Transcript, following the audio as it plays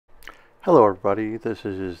Hello everybody, this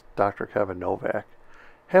is Dr. Kevin Novak.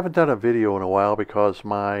 Haven't done a video in a while because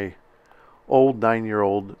my old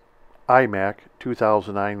 9-year-old iMac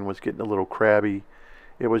 2009 was getting a little crabby.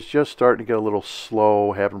 It was just starting to get a little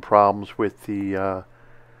slow, having problems with the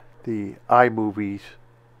iMovies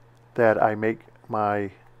that I make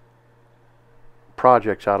my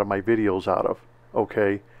projects out of, my videos out of,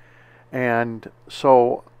 okay? And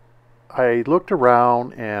so I looked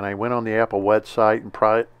around and I went on the Apple website and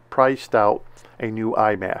priced out a new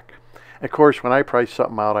iMac. Of course, when I price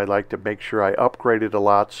something out, I like to make sure I upgrade it a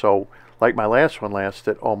lot. So, like my last one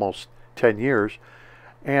lasted almost 10 years.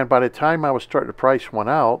 And by the time I was starting to price one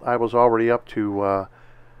out, I was already up to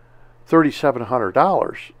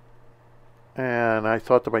 $3,700. And I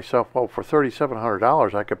thought to myself, well, for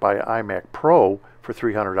 $3,700, I could buy an iMac Pro for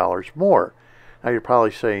 $300 more. Now you're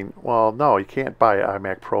probably saying, well, no, you can't buy an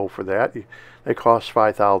iMac Pro for that. They cost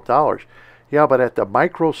 $5,000. Yeah, but at the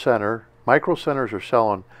Micro Centers are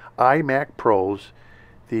selling iMac Pros,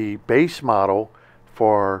 the base model,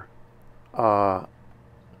 for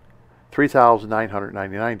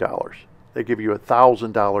 $3,999. They give you a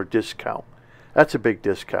 $1,000 discount. That's a big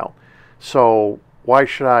discount. So why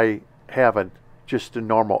should I have just a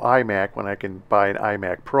normal iMac when I can buy an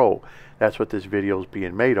iMac Pro? That's what this video is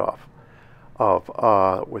being made of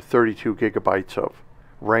with 32 gigabytes of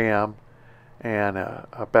RAM and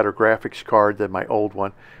a better graphics card than my old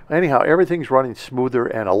one. Anyhow, everything's running smoother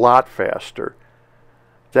and a lot faster.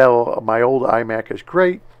 Though my old iMac is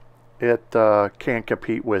great, it can't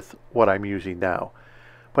compete with what I'm using now.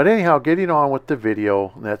 But anyhow, getting on with the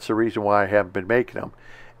video, and that's the reason why I haven't been making them,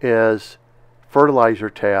 is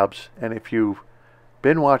fertilizer tabs. And if you've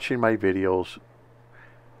been watching my videos,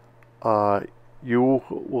 you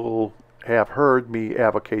will have heard me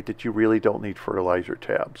advocate that you really don't need fertilizer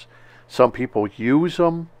tabs. Some people use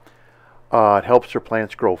them. It helps their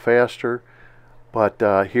plants grow faster. But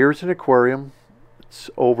here's an aquarium. It's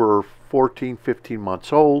over 14, 15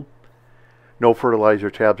 months old. No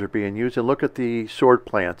fertilizer tabs are being used. And look at the sword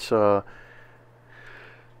plants. They're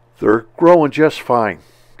growing just fine.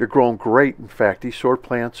 They're growing great. In fact, these sword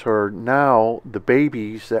plants are now the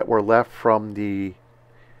babies that were left from the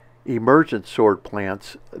emergent sword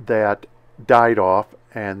plants that died off.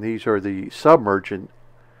 And these are the submergent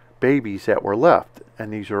babies that were left,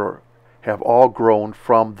 and these have all grown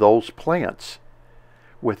from those plants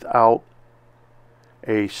without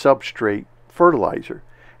a substrate fertilizer.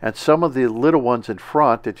 And some of the little ones in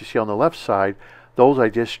front that you see on the left side, those I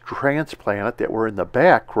just transplanted that were in the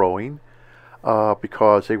back growing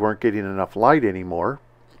because they weren't getting enough light anymore.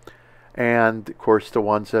 And of course the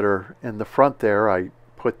ones that are in the front there, I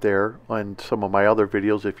put there on some of my other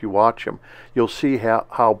videos. If you watch them, you'll see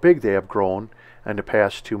how big they have grown in the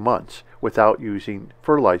past 2 months without using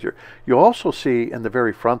fertilizer. You'll also see in the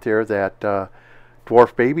very front there that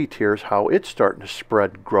dwarf baby tears, how it's starting to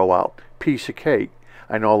spread and grow out. Piece of cake.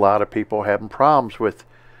 I know a lot of people having problems with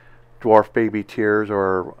dwarf baby tears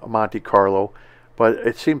or Monte Carlo, but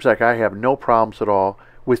it seems like I have no problems at all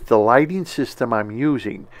with the lighting system I'm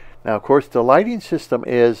using. Now, of course, the lighting system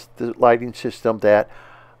is the lighting system that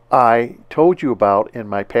I told you about in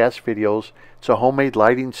my past videos. It's a homemade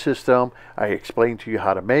lighting system. I explained to you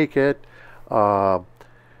how to make it, how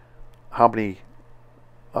many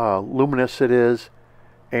luminous it is,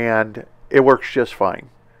 and it works just fine.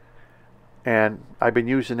 And I've been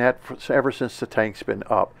using that ever since the tank's been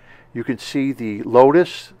up. You can see the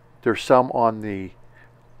lotus. There's some on the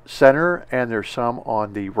center and there's some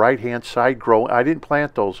on the right hand side growing. I didn't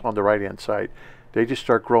plant those on the right hand side. They just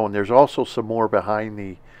start growing. There's also some more behind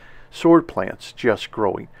the sword plants just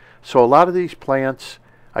growing. So a lot of these plants,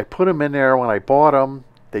 I put them in there when I bought them.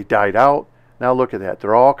 They died out. Now look at that.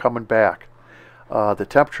 They're all coming back. The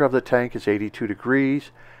temperature of the tank is 82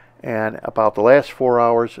 degrees. And about the last 4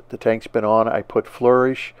 hours the tank's been on, I put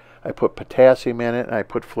Flourish, I put potassium in it, and I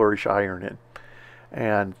put Flourish iron in.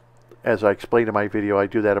 And as I explained in my video, I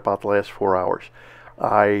do that about the last 4 hours.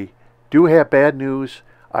 I do have bad news.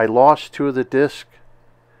 I lost 2 of the discs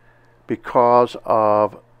because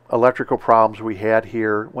of electrical problems we had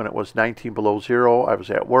here when it was 19 below zero. I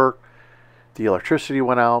was at work. The electricity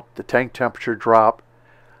went out. The tank temperature dropped.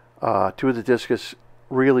 2 of the discs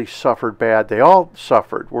really suffered bad. They all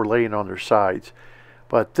suffered. Were laying on their sides.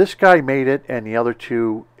 But this guy made it, and the other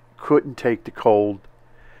 2 couldn't take the cold,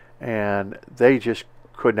 and they just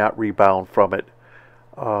could not rebound from it.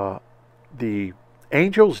 The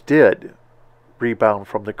Angels did rebound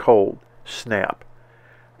from the cold snap.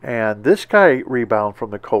 And this guy rebounded from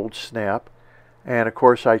the cold snap. And of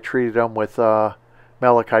course I treated him with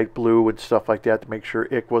malachite blue and stuff like that to make sure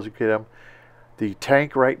ick wasn't getting him. The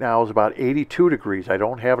tank right now is about 82 degrees. I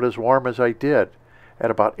don't have it as warm as I did. At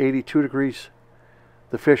about 82 degrees,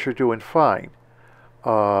 the fish are doing fine.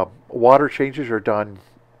 Water changes are done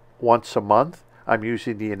once a month. I'm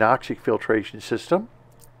using the Anoxic Filtration System.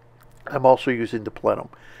 I'm also using the plenum.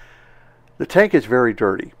 The tank is very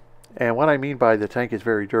dirty. And what I mean by the tank is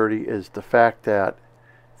very dirty is the fact that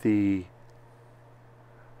the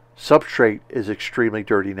substrate is extremely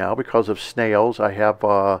dirty now because of snails. I have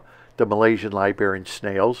the Malaysian Liberian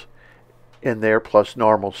snails in there, plus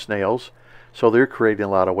normal snails. So they're creating a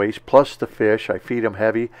lot of waste, plus the fish. I feed them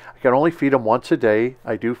heavy. I can only feed them once a day.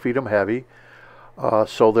 I do feed them heavy.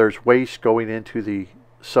 So there's waste going into the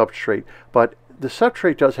substrate. But the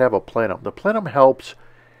substrate does have a plenum. The plenum helps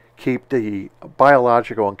keep the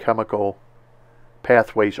biological and chemical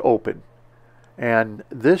pathways open. And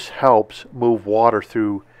this helps move water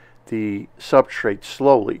through the substrate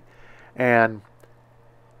slowly. And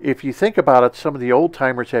if you think about it, some of the old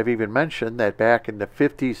timers have even mentioned that back in the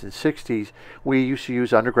 50s and 60s, we used to use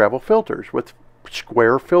undergravel filters with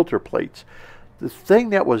square filter plates. The thing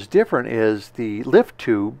that was different is the lift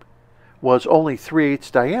tube was only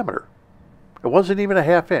 3/8 diameter. It wasn't even a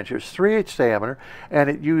 ½ inch. It was 3/8 diameter, and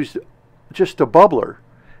it used just a bubbler.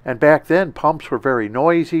 And back then, pumps were very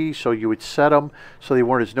noisy, so you would set them so they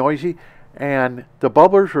weren't as noisy. And the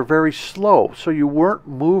bubblers were very slow, so you weren't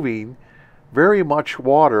moving very much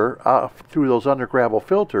water through those undergravel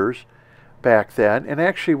filters back then. And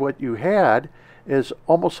actually what you had is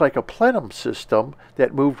almost like a plenum system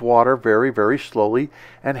that moved water very, very slowly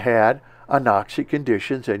and had anoxic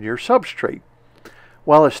conditions in your substrate.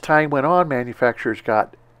 Well, as time went on, manufacturers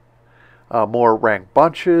got more rank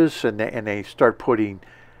bunches, and they start putting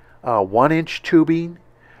 1-inch tubing,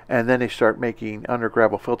 and then they start making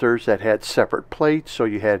undergravel filters that had separate plates, so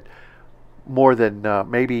you had more than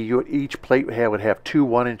each plate would have 2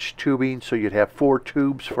 1-inch tubing, so you'd have 4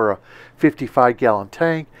 tubes for a 55-gallon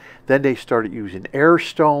tank. Then they started using air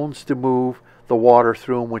stones to move the water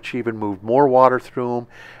through them, which even moved more water through them.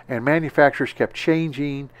 And manufacturers kept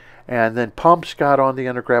changing, and then pumps got on the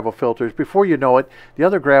undergravel filters. Before you know it, the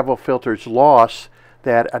undergravel filters lost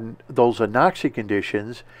those anoxic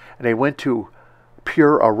conditions, and they went to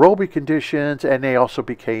pure aerobic conditions, and they also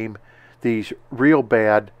became these real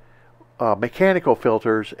bad mechanical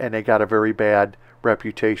filters, and they got a very bad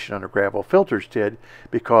reputation. Undergravel filters did,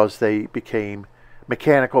 because they became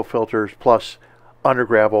mechanical filters plus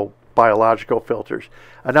undergravel biological filters.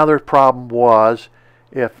 Another problem was,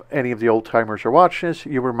 if any of the old timers are watching this,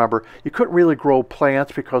 you remember you couldn't really grow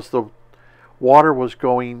plants because the water was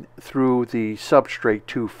going through the substrate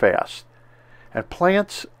too fast. And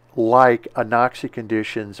plants like anoxic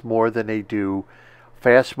conditions more than they do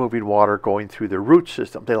fast moving water going through the root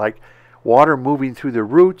system. They like water moving through the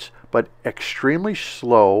roots, but extremely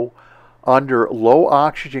slow under low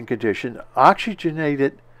oxygen conditions,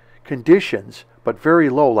 oxygenated conditions, but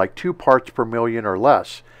very low, like 2 parts per million or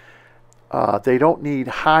less. They don't need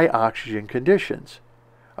high oxygen conditions,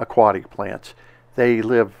 aquatic plants. They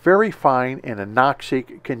live very fine in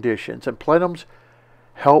anoxic conditions, and plenums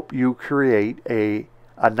help you create a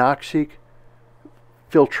anoxic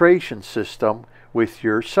filtration system with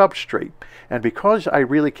your substrate. And because I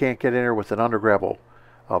really can't get in there with an undergravel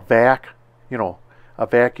a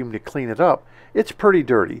vacuum to clean it up, it's pretty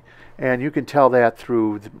dirty. And you can tell that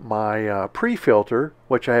through my pre-filter,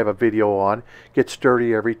 which I have a video on. Gets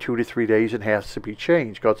dirty every 2 to 3 days and has to be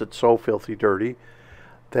changed because it's so filthy dirty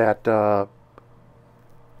that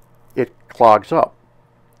it clogs up.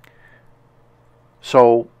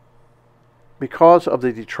 So because of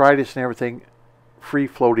the detritus and everything free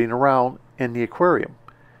floating around in the aquarium.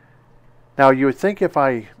 Now you would think if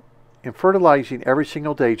I am fertilizing every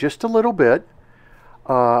single day just a little bit,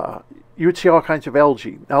 you would see all kinds of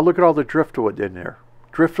algae. Now look at all the driftwood in there.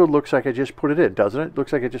 Driftwood looks like I just put it in, doesn't it?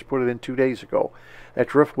 Looks like I just put it in 2 days ago. That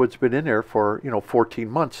driftwood's been in there for 14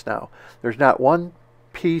 months now. There's not one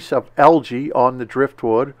piece of algae on the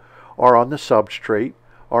driftwood or on the substrate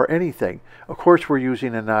or anything. Of course, we're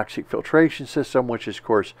using an Anoxic Filtration System, which is, of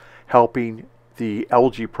course, helping the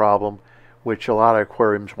algae problem, which a lot of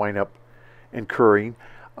aquariums wind up incurring.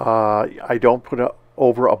 I don't put an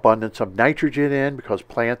overabundance of nitrogen in because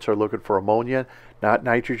plants are looking for ammonia, not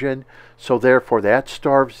nitrogen. So therefore, that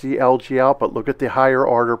starves the algae out. But look at the higher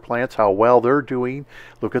order plants, how well they're doing.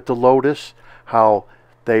 Look at the lotus, how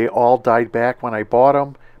they all died back when I bought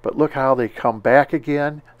them. But look how they come back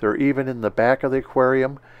again. They're even in the back of the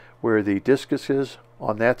aquarium where the discus is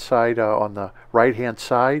on that side, on the right-hand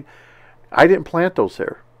side. I didn't plant those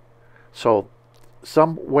there. So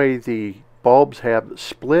some way the bulbs have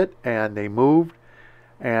split and they moved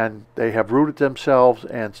and they have rooted themselves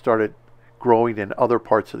and started growing in other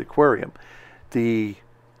parts of the aquarium. The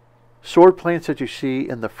sword plants that you see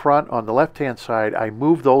in the front on the left hand side, I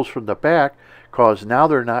moved those from the back because now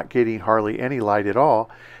they're not getting hardly any light at all,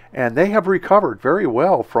 and they have recovered very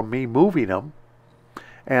well from me moving them.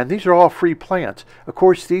 And these are all free plants. Of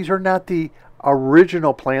course, these are not the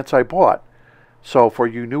original plants I bought, so for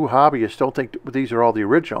you new hobbyists, don't think these are all the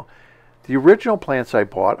original. The original plants I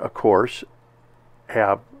bought, of course,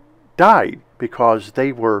 have died because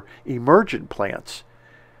they were emergent plants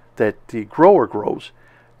that the grower grows.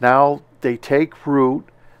 Now they take root,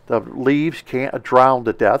 the leaves can't drown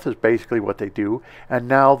to death is basically what they do, and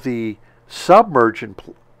now the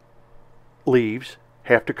submergent leaves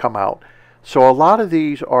have to come out. So a lot of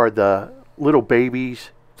these are the little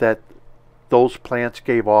babies that those plants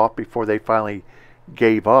gave off before they finally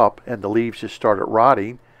gave up and the leaves just started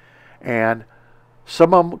rotting. And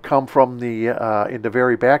some of them come from the, in the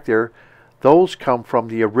very back there, those come from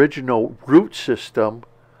the original root system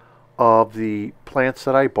of the plants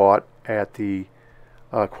that I bought at the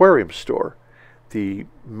aquarium store. The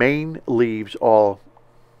main leaves all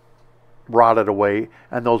rotted away,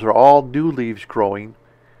 and those are all new leaves growing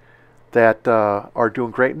that are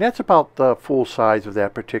doing great. And that's about the full size of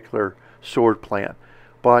that particular sword plant.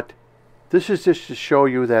 But this is just to show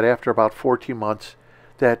you that after about 14 months,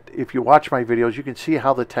 that if you watch my videos, you can see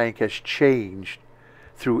how the tank has changed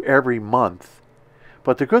through every month.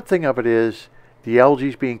 But the good thing of it is the algae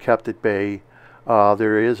is being kept at bay.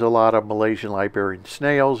 There is a lot of Malaysian Liberian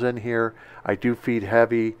snails in here. I do feed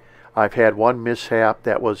heavy. I've had one mishap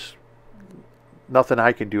that was nothing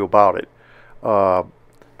I can do about it.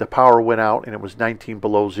 The power went out and it was 19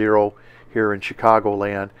 below zero here in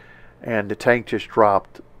Chicagoland, and the tank just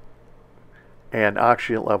dropped and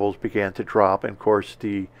oxygen levels began to drop. And of course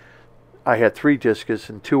I had 3 discus,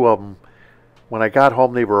 and 2 of them, when I got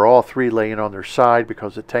home, they were all 3 laying on their side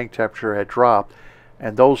because the tank temperature had dropped,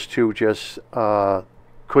 and those 2 just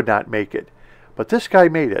could not make it. But this guy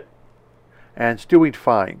made it, and it's doing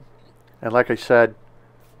fine. And like I said,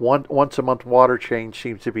 once a month water change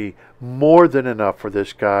seems to be more than enough for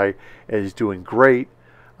this guy. He's doing great.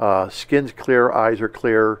 Skin's clear, eyes are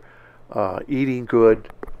clear, eating good,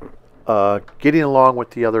 getting along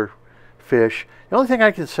with the other fish. The only thing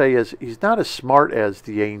I can say is he's not as smart as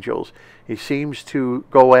the angels. He seems to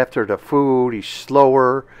go after the food. He's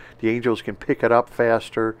slower. The angels can pick it up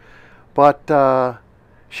faster. But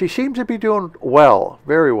she seems to be doing well,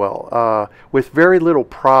 very well, with very little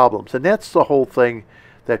problems. And that's the whole thing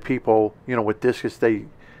that people, you know, with discus,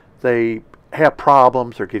 they have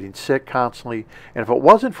problems. They're getting sick constantly. And if it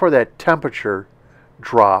wasn't for that temperature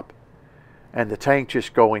drop and the tank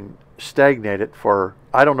just going stagnated for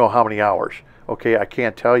I don't know how many hours. Okay, I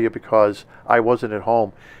can't tell you because I wasn't at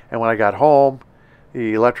home. And when I got home,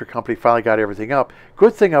 the electric company finally got everything up.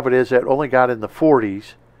 Good thing of it is it only got in the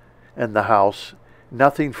 40s in the house.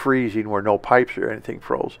 Nothing freezing where no pipes or anything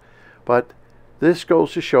froze. But this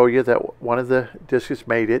goes to show you that one of the discus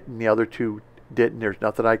made it and the other 2 didn't. There's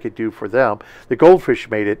nothing I could do for them. The goldfish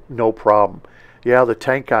made it, no problem. Yeah, the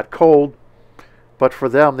tank got cold, but for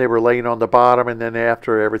them, they were laying on the bottom, and then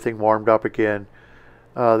after everything warmed up again,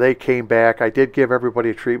 they came back. I did give everybody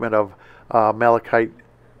a treatment of malachite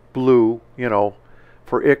blue, you know,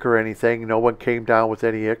 for ick or anything. No one came down with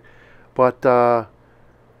any ick. But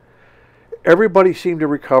everybody seemed to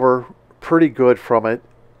recover pretty good from it.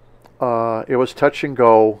 It was touch and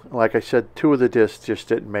go. Like I said, 2 of the discs just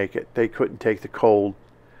didn't make it. They couldn't take the cold.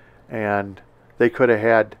 And they could have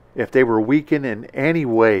had, if they were weakened in any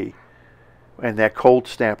way, and that cold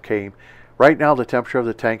snap came. Right now the temperature of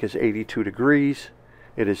the tank is 82 degrees.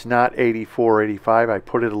 It is not 84, 85. I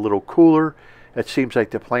put it a little cooler. It seems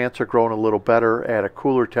like the plants are growing a little better at a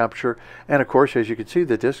cooler temperature. And of course, as you can see,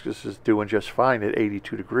 the discus is doing just fine at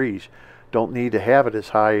 82 degrees. Don't need to have it as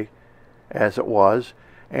high as it was.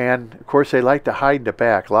 And of course, they like to hide in the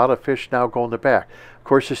back. A lot of fish now go in the back. Of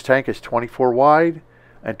course, this tank is 24 wide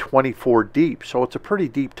and 24 deep. So it's a pretty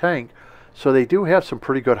deep tank. So they do have some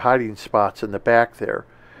pretty good hiding spots in the back there.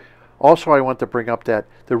 Also, I want to bring up that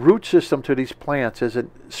the root system to these plants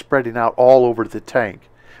isn't spreading out all over the tank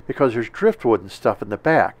because there's driftwood and stuff in the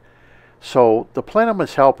back. So the plenum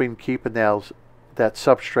is helping keeping that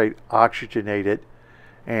substrate oxygenated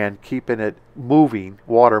and keeping it moving,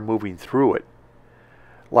 water moving through it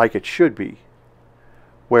like it should be.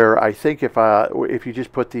 Where I think if you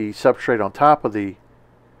just put the substrate on top of the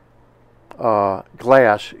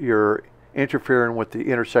glass, you're interfering with the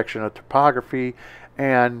intersection of topography,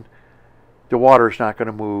 and the water is not going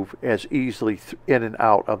to move as easily in and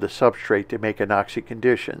out of the substrate to make anoxic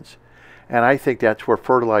conditions. And I think that's where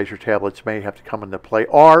fertilizer tablets may have to come into play,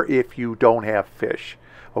 or if you don't have fish.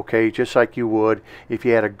 okay, just like you would if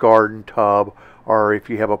you had a garden tub or if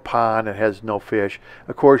you have a pond that has no fish.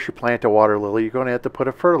 Of course, you plant a water lily, you're going to have to put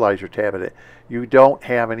a fertilizer tab in it. You don't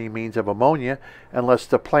have any means of ammonia unless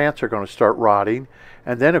the plants are going to start rotting,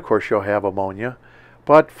 and then of course you'll have ammonia.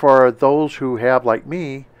 But for those who have, like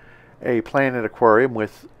me, a planted aquarium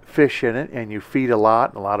with fish in it, and you feed a lot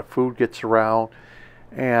and a lot of food gets around,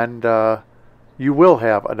 and you will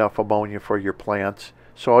have enough ammonia for your plants.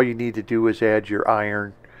 So all you need to do is add your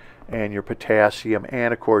iron and your potassium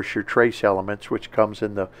and of course your trace elements, which comes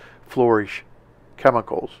in the Flourish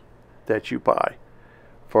chemicals that you buy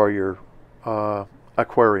for your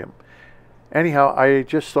aquarium. Anyhow, I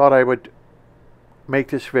just thought I would make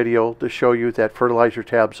this video to show you that fertilizer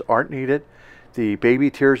tabs aren't needed. The baby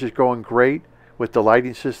tiers is going great with the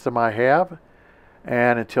lighting system I have.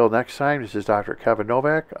 And until next time, this is Dr. Kevin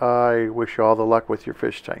Novak. I wish you all the luck with your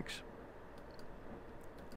fish tanks.